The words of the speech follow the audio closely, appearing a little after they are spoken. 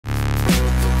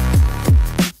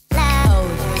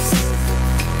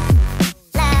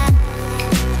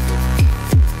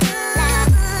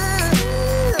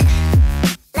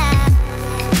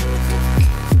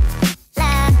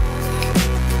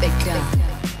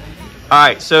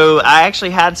Alright, so I actually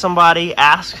had somebody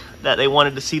ask that they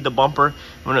wanted to see the bumper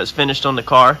when it's finished on the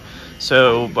car.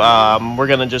 So we're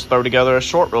going to just throw together a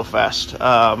short real fast.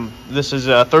 This is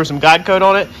throw some guide coat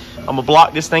on it. I'm going to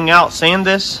block this thing out, sand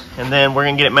this, and then we're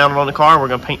going to get it mounted on the car. We're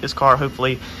going to paint this car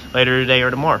hopefully later today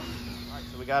or tomorrow. Alright,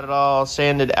 so we got it all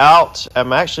sanded out.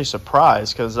 I'm actually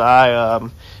surprised because I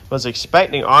was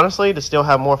expecting, honestly, to still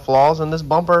have more flaws in this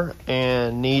bumper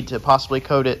and need to possibly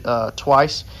coat it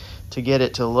twice to get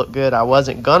it to look good. I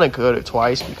wasn't gonna coat it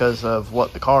twice because of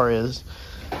what the car is.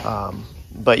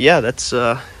 But yeah, let's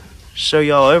show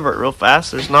y'all over it real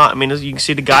fast. There's not, I mean, as you can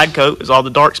see, the guide coat is all the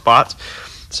dark spots.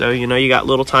 So, you know, you got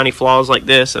little tiny flaws like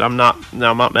this that I'm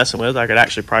not messing with. I could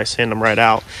actually probably sand them right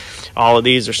out. All of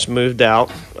these are smoothed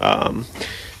out.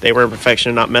 They were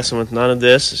imperfection, not messing with none of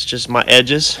this. It's just my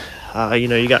edges. You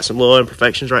know, you got some little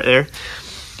imperfections right there.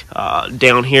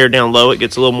 Down here, down low, it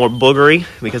gets a little more boogery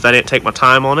because I didn't take my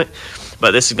time on it.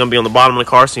 But this is going to be on the bottom of the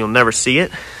car, so you'll never see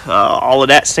it. All of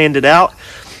that sanded out.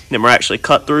 Then we're actually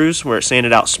cut throughs where it's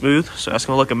sanded out smooth. So that's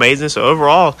going to look amazing. So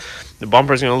overall, the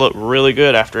bumper is going to look really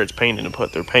good after it's painted and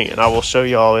put through paint. And I will show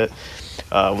y'all it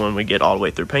when we get all the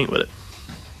way through paint with it.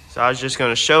 So I was just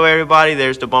going to show everybody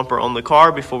there's the bumper on the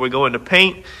car before we go into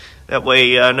paint. That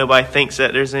way nobody thinks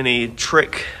that there's any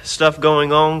trick stuff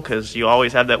going on, because you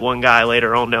always have that one guy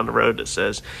later on down the road that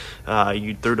says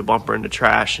you threw the bumper in the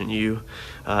trash and you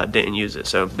didn't use it.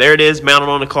 So there it is, mounted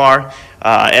on the car.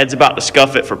 Ed's about to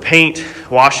scuff it for paint,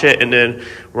 wash it, and then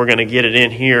we're going to get it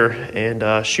in here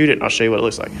and shoot it. And I'll show you what it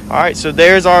looks like. All right, so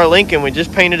there's our Lincoln. We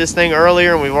just painted this thing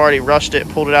earlier and we've already rushed it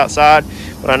and pulled it outside.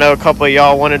 But I know a couple of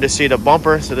y'all wanted to see the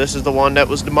bumper, so this is the one that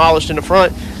was demolished in the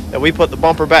front that we put the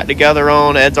bumper back together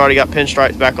on. Ed's already got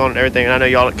pinstripes back on and everything, and I know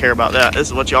y'all don't care about that. This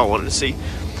is what y'all wanted to see.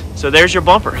 So there's your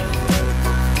bumper.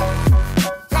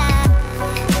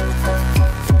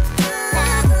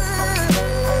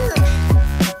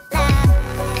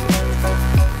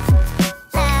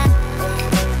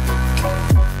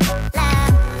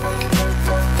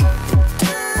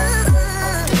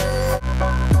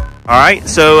 All right,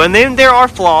 so, and then there are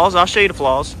flaws. I'll show you the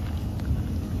flaws.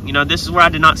 You know, this is where I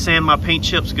did not sand my paint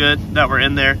chips good that were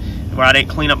in there, where I didn't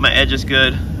clean up my edges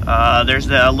good. There's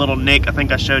that little nick I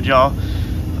think I showed y'all.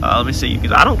 Let me see,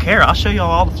 because I don't care. I'll show y'all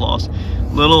all the flaws.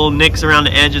 Little nicks around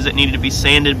the edges that needed to be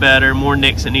sanded better. More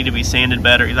nicks that need to be sanded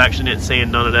better. He actually didn't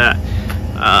sand none of that.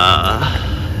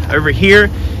 Over here,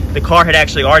 the car had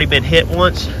actually already been hit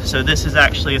once. So this is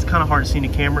actually, it's kind of hard to see in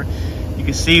the camera. You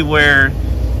can see where,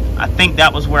 I think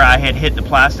that was where I had hit the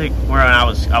plastic, where I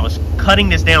was cutting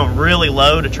this down really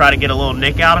low to try to get a little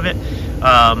nick out of it,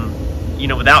 you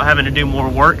know, without having to do more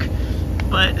work.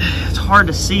 But it's hard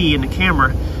to see in the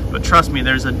camera, but trust me,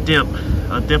 there's a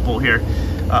dimple here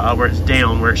where it's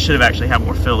down, where it should have actually had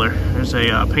more filler. There's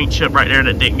a paint chip right there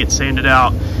that didn't get sanded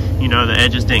out. You know, the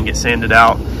edges didn't get sanded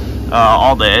out.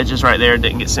 All the edges right there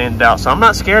didn't get sanded out. So I'm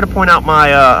not scared to point out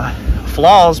my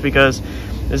flaws, because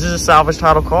this is a salvage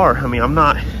title car. I mean, I'm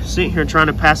not sitting here trying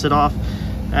to pass it off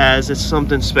as it's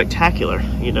something spectacular.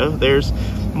 You know, there's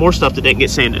more stuff that didn't get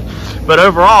sanded. But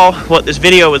overall, what this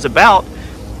video is about,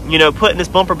 you know, putting this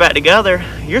bumper back together,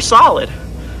 you're solid.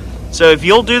 So if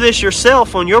you'll do this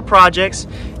yourself on your projects,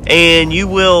 and you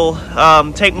will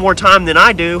take more time than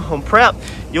I do on prep,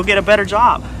 you'll get a better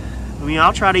job. I mean,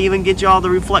 I'll try to even get y'all the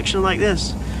reflection like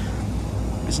this.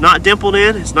 It's not dimpled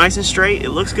in, it's nice and straight,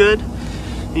 it looks good.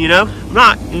 You know,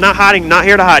 not hiding, not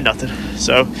here to hide nothing.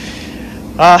 So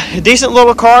a decent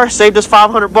little car, saved us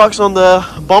 500 bucks on the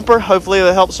bumper. Hopefully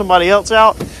it'll help somebody else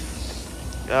out.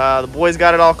 The boys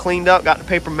got it all cleaned up, got the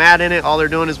paper mat in it. All they're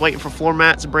doing is waiting for floor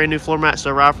mats, brand new floor mats to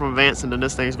arrive from Advance, and then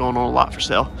this thing's going on a lot for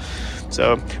sale.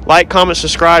 So like, comment,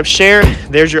 subscribe, share.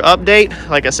 There's your update.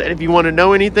 Like I said, if you want to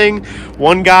know anything,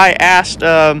 one guy asked,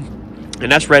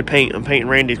 and that's red paint. I'm painting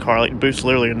Randy's car, like Booth's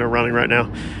literally in there running right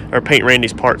now, or paint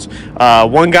Randy's parts.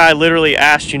 One guy literally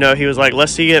asked, you know, he was like,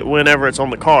 let's see it whenever it's on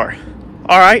the car.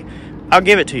 All right, I'll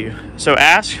give it to you. So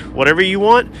ask whatever you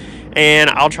want,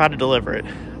 and I'll try to deliver it.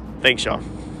 Thanks, y'all.